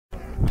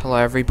Hello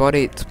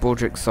everybody, it's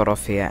Baldrick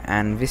sodoff here,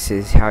 and this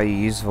is how you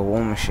use the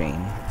war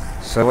machine.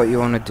 So what you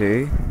want to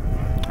do,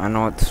 I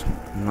know it's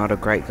not a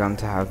great gun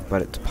to have,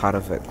 but it's part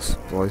of the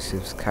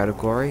explosives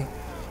category.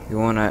 You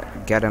want to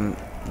get them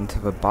into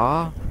the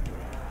bar,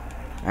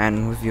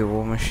 and with your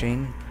war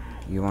machine,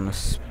 you want to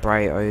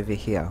spray over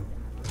here.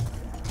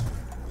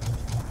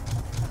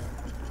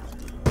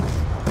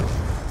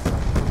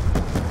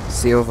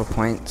 See all the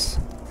points?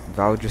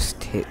 They'll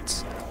just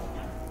hit.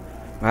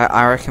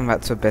 I reckon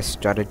that's the best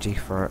strategy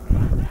for it.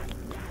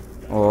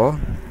 Or,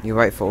 you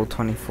wait for all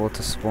 24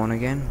 to spawn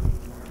again,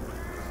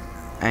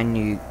 and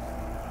you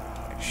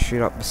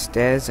shoot up the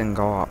stairs and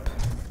go up.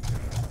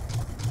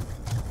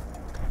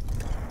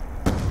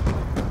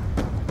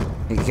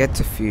 It gets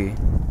a few,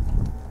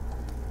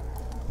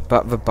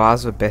 but the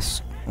bar's the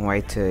best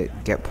way to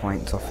get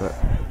points off it.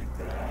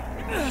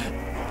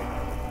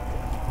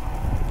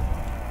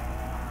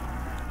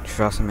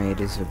 Trust me,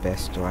 it is the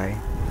best way.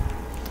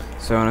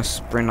 So I'm going to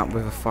sprint up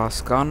with a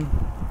fast gun,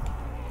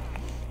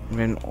 and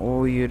then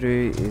all you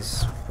do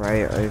is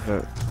spray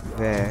over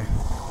there.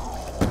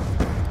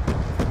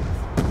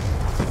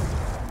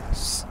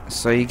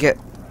 So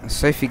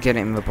if you get it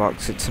in the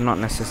box, it's not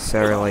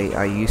necessarily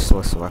a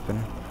useless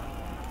weapon.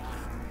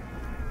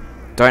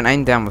 Don't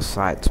aim down the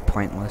sight, it's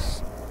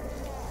pointless.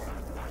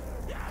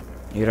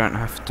 You don't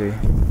have to.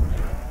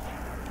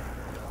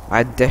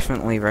 I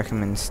definitely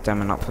recommend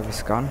stemming up for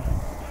this gun,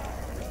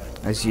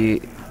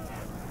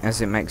 as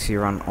it makes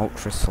you run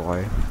ultra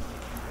slow.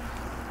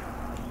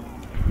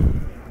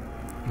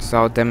 So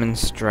I'll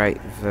demonstrate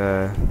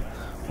the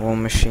war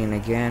machine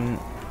again.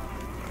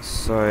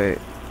 So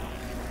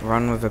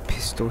run with a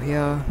pistol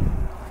here,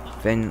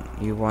 then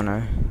you want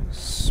to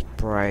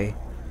spray,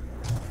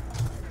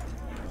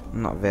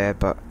 not there,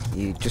 but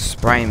you just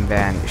spray in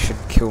there and it should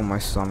kill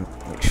it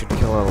should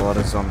kill a lot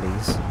of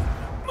zombies.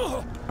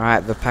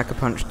 Alright, the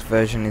pack-a-punched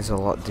version is a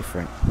lot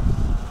different.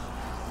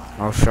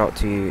 I'll show it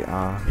to you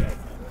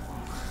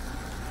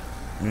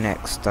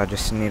next. I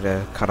just need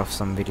to cut off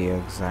some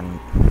videos and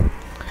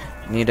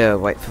need to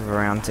wait for the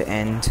round to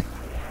end.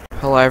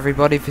 Hello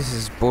everybody, this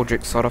is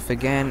Baldrick sodoff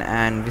again,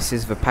 and this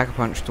is the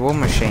pack-a-punched war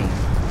machine.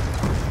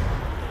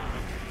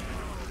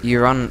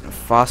 You run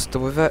faster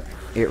with it,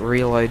 it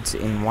reloads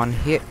in one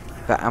hit,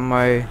 the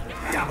ammo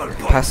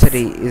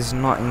capacity is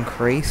not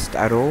increased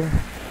at all,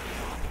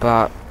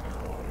 but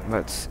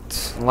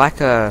it's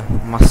like a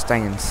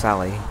Mustang and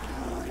Sally,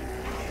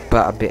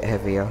 but a bit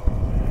heavier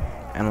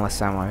and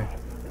less ammo.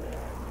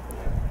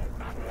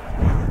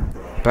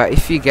 But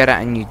if you get it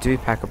and you do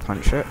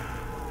pack-a-punch it,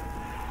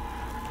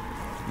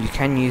 you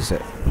can use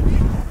it.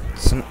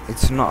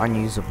 It's not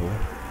unusable.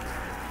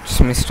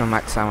 Just missed your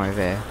max ammo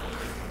there.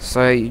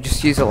 So you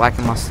just use it like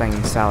a Mustang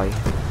and Sally.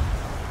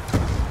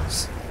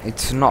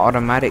 It's not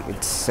automatic,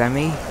 it's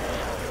semi,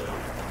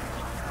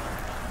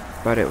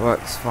 but it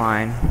works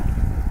fine.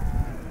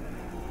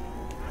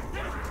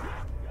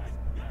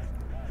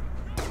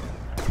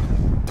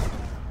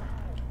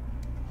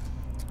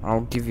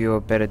 I'll give you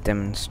a better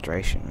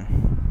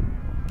demonstration.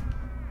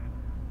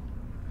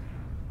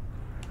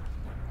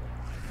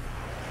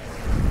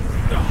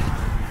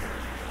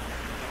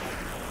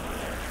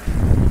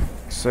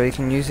 So you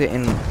can use it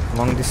in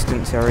long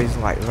distance areas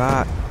like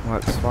that,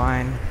 works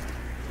fine.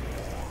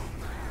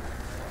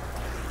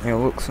 It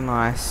looks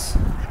nice.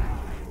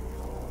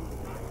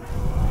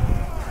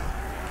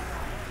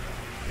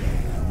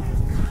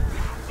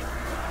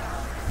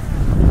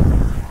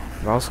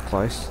 That was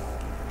close.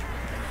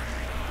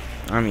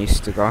 I'm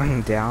used to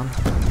going down.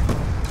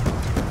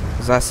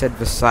 As I said,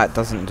 the sight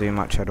doesn't do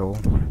much at all.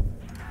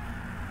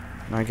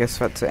 And I guess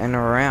that's the end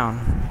of the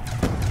round.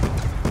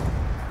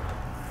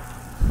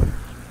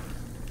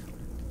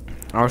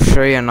 I'll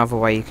show you another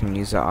way you can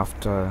use it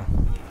after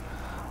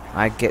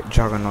I get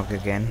Juggernog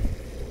again.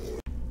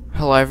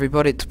 Hello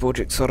everybody, it's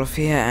Baldrick sodoff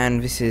here,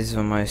 and this is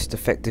the most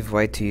effective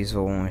way to use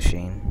the war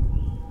machine.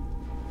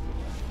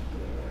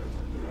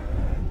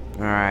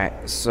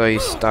 Alright, so you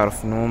start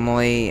off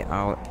normally.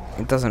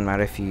 It doesn't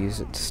matter if you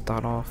use it to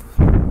start off,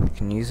 you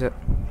can use it.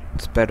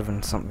 It's better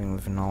than something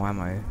with no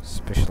ammo,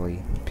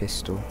 especially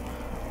pistol.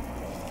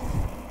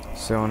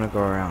 So I want to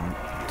go around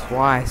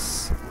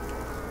twice.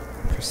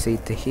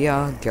 Proceed to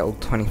here, get all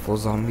 24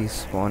 zombies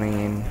spawning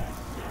in,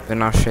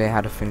 then I'll show you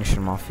how to finish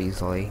them off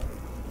easily,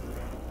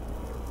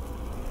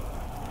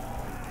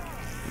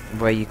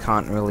 where you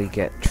can't really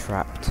get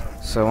trapped.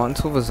 So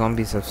once all the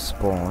zombies have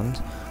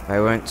spawned, they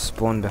won't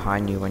spawn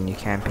behind you when you're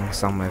camping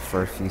somewhere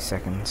for a few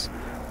seconds,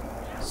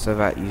 so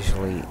that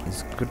usually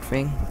is a good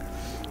thing.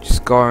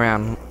 Just go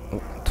around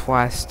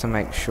twice to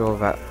make sure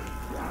that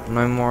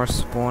no more are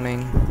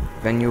spawning,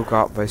 then you'll go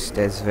up those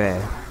stairs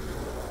there.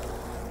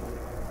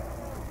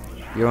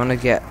 You want to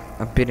get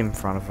a bit in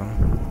front of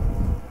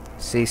them.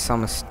 See,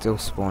 some are still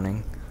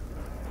spawning,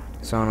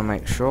 so I want to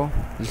make sure.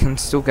 You can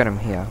still get them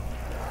here,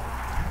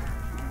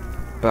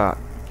 but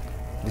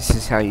this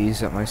is how you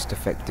use it most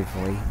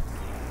effectively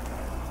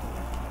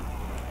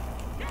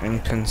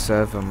and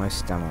conserve the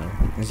most ammo.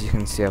 As you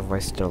can see, I've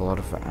wasted a lot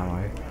of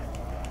ammo.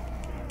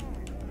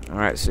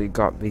 Alright, so you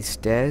got these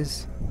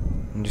stairs.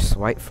 and just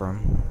wait for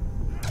them.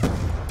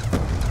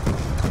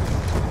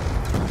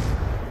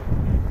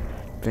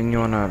 Then you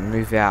want to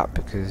move out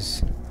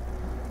because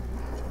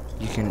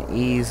you can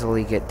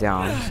easily get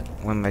down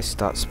when they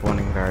start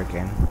spawning there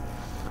again.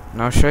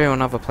 And I'll show you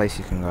another place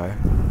you can go.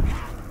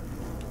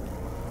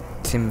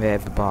 It's in there,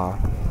 the bar.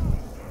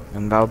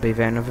 And that'll be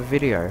the end of the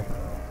video.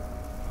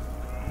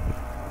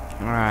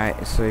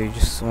 Alright, so you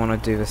just want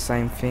to do the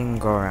same thing,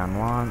 go around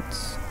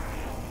once.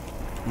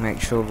 Make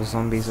sure the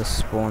zombies are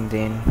spawned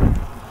in.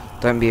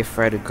 Don't be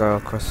afraid to go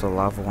across the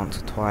lava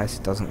once or twice,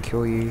 it doesn't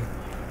kill you.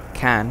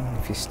 Can,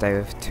 if you stay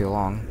with it too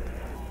long.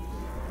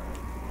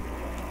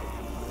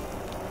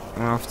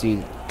 And after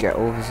you get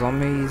all the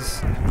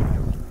zombies,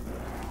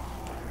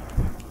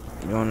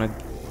 you want to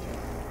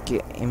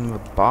get in the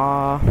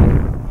bar.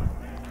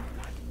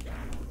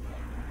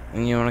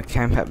 And you want to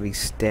camp at these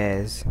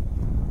stairs.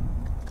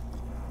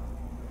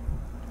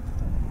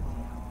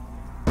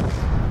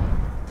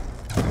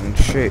 And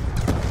shoot.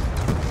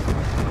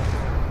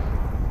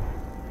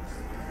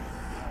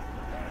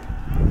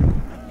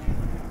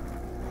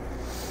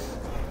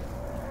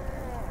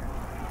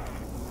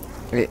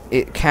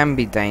 It can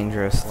be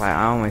dangerous, like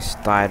I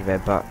almost died there,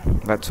 but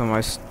that's the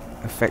most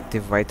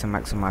effective way to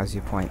maximize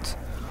your points.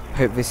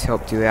 Hope this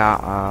helped you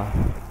out.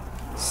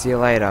 See you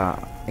later.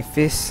 If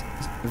this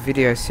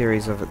video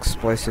series of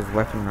explosive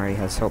weaponry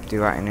has helped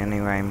you out in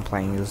any way in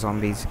playing your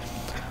zombies,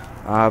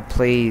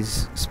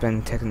 please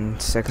spend 10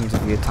 seconds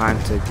of your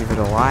time to give it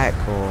a like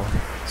or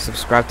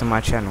subscribe to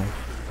my channel.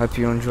 Hope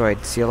you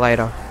enjoyed. See you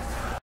later.